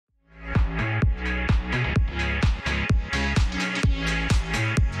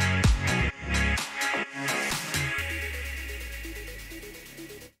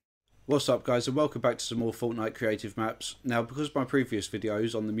What's up guys, and welcome back to some more Fortnite creative maps. Now, because my previous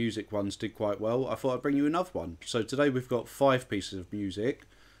videos on the music ones did quite well, I thought I'd bring you another one. So today we've got 5 pieces of music,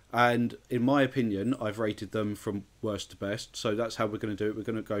 and in my opinion I've rated them from worst to best. So that's how we're going to do it. We're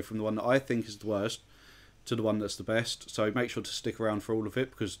going to go from the one that I think is the worst to the one that's the best. So make sure to stick around for all of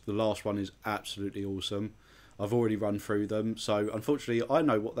it, because the last one is absolutely awesome. I've already run through them, so unfortunately I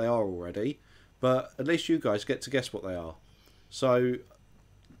know what they are already, but at least you guys get to guess what they are. So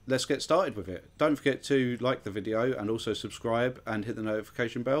let's get started with it. Don't forget to like the video and also subscribe and hit the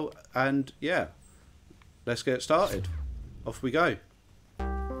notification bell, and yeah, let's get started. Off we go. I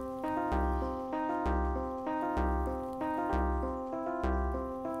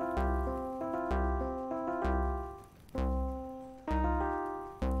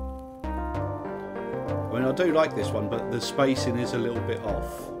mean, I do like this one, but the spacing is a little bit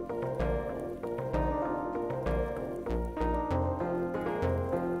off.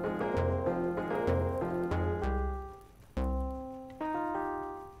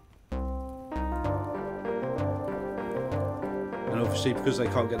 And obviously, because they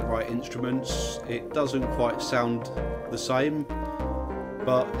can't get the right instruments, it doesn't quite sound the same,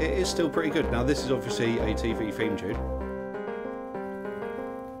 but it is still pretty good. Now, this is obviously a TV theme tune,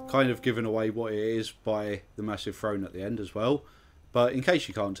 kind of giving away what it is by the massive throne at the end as well. But in case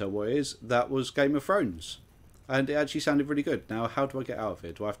you can't tell what it is, that was Game of Thrones, and it actually sounded really good. Now, how do I get out of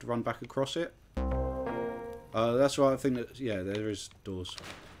it? Do I have to run back across it? That's right, I think that, yeah, there is doors.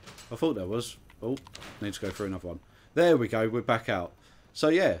 I thought there was. Oh, need to go through another one. There we go, we're back out. So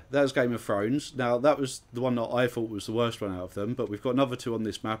yeah, that was Game of Thrones. Now, that was the one that I thought was the worst one out of them, but we've got another 2 on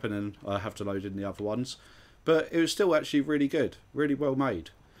this map, and then I have to load in the other ones. But it was still actually really good, really well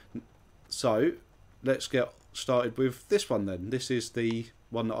made. So let's get started with this one then. This is the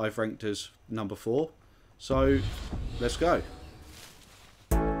one that I've ranked as number 4. So let's go.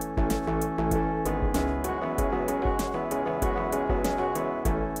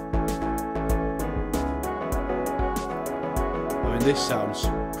 This sounds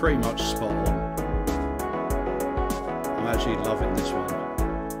pretty much spot on. I'm actually loving this one.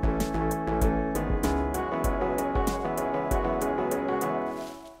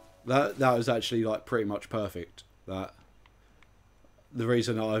 That was actually like pretty much perfect. That the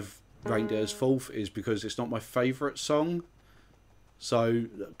reason I've ranked it as 4th is because it's not my favourite song. So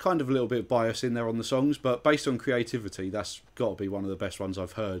kind of a little bit of bias in there on the songs, but based on creativity, that's got to be one of the best ones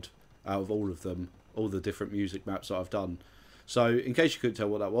I've heard out of all of them, all the different music maps that I've done. So, in case you couldn't tell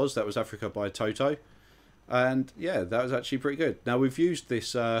what that was Africa by Toto. And yeah, that was actually pretty good. Now, we've used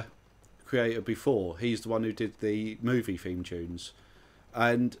this creator before. He's the one who did the movie theme tunes.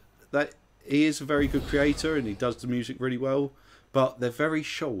 And that he is a very good creator, and he does the music really well. But they're very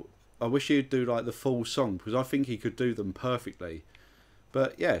short. I wish he'd do like the full song, because I think he could do them perfectly.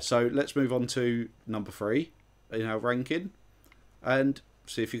 But yeah, so let's move on to number 3 in our ranking. And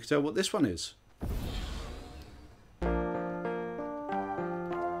see if you can tell what this one is.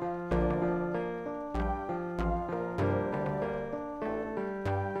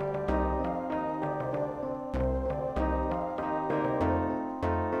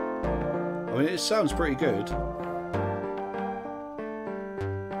 I mean, it sounds pretty good.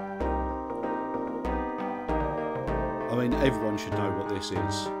 I mean, everyone should know what this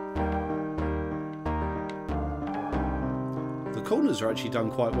is. The corners are actually done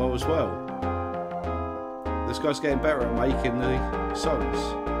quite well as well. This guy's getting better at making the songs.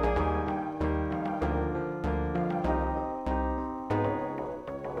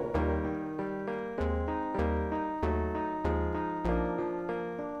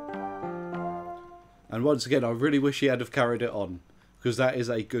 And once again, I really wish he had have carried it on, because that is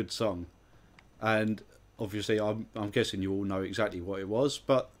a good song. And obviously, I'm guessing you all know exactly what it was,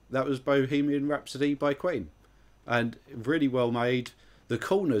 but that was Bohemian Rhapsody by Queen. And really well made. The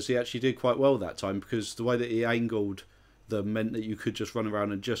corners he actually did quite well that time, because the way that he angled them meant that you could just run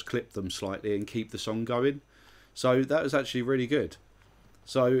around and just clip them slightly and keep the song going. So that was actually really good.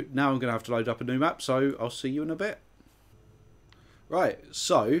 So now I'm going to have to load up a new map, so I'll see you in a bit. Right,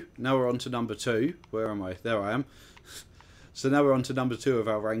 so now we're on to number 2. Where am I? There I am. So now we're on to number 2 of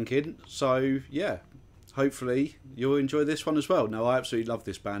our ranking. So yeah, hopefully you'll enjoy this one as well. Now, I absolutely love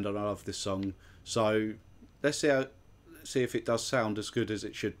this band and I love this song. So let's see if it does sound as good as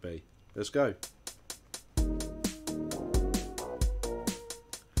it should be. Let's go.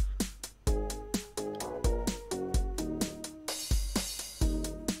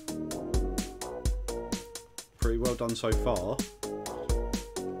 Pretty well done so far.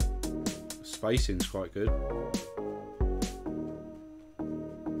 Spacing's quite good.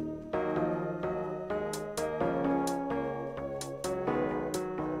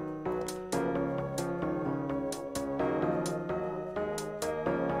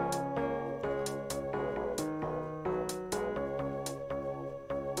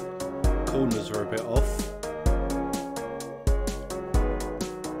 corners are a bit off.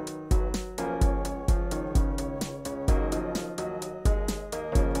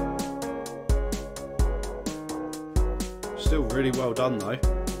 Still really well done though.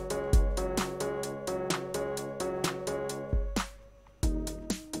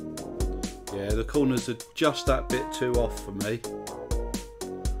 Yeah, the corners are just that bit too off for me.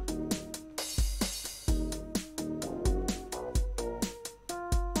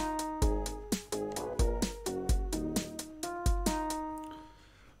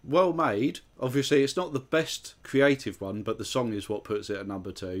 Well made. Obviously it's not the best creative one, but the song is what puts it at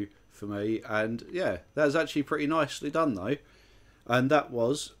number 2 for me. And yeah, that was actually pretty nicely done though. And that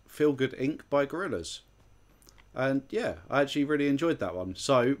was Feel Good Inc. by Gorillaz. And yeah, I actually really enjoyed that one.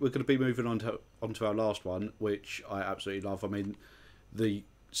 So we're going to be moving on to our last one, which I absolutely love. I mean,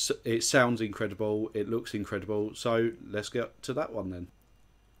 it sounds incredible, it looks incredible. So let's get to that one then.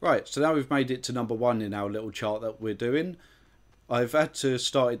 Right, so now we've made it to number 1 in our little chart that we're doing. I've had to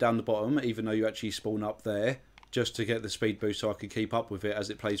start it down the bottom, even though you actually spawn up there, just to get the speed boost so I can keep up with it as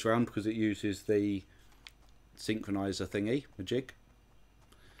it plays around, because it uses the synchronizer thingy, the jig.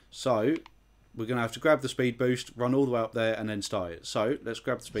 So we're going to have to grab the speed boost, run all the way up there and then start it. So let's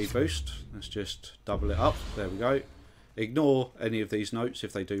grab the speed boost. Let's just double it up. There we go. Ignore any of these notes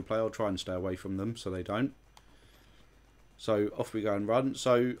if they do play. I'll try and stay away from them so they don't. So off we go and run.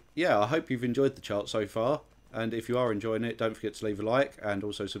 So yeah, I hope you've enjoyed the chart so far. And if you are enjoying it, don't forget to leave a like and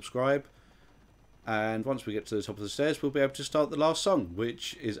also subscribe. And once we get to the top of the stairs, we'll be able to start the last song,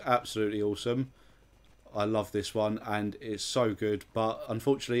 which is absolutely awesome. I love this one and it's so good, but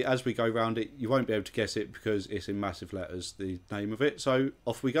unfortunately as we go round it you won't be able to guess it because it's in massive letters, the name of it. So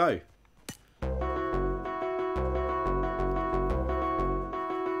off we go.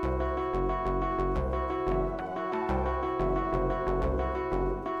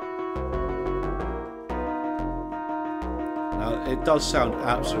 Now it does sound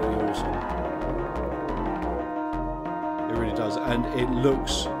absolutely awesome. It really does, and it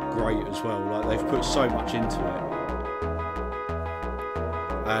looks great as well. Like, they've put so much into it.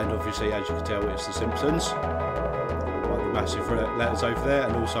 And obviously, as you can tell, it's The Simpsons. Like the massive letters over there,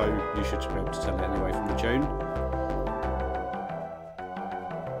 and also you should be able to tell it anyway from the tune.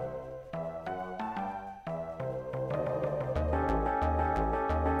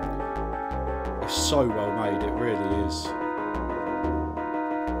 It's so well made, it really is.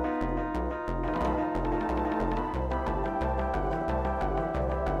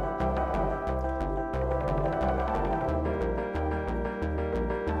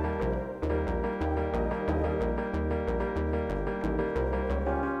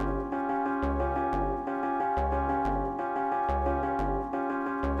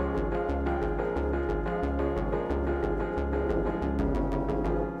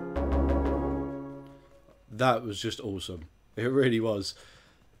 That was just awesome. It really was.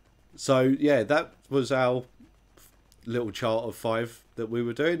 So yeah, that was our little chart of 5 that we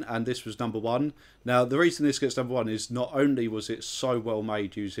were doing, and this was number 1. Now the reason this gets number 1 is not only was it so well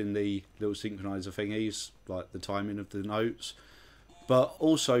made using the little synchronizer thingies, like the timing of the notes, but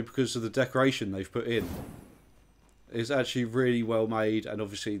also because of the decoration they've put in. It's actually really well made, and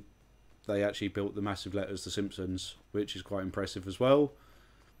obviously they actually built the massive letters The Simpsons, which is quite impressive as well.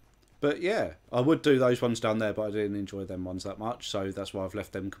 But yeah, I would do those ones down there, but I didn't enjoy them ones that much, so that's why I've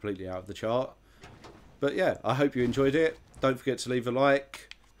left them completely out of the chart. But yeah, I hope you enjoyed it. Don't forget to leave a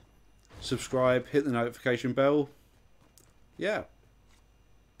like, subscribe, hit the notification bell. Yeah,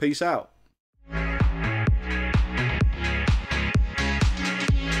 peace out.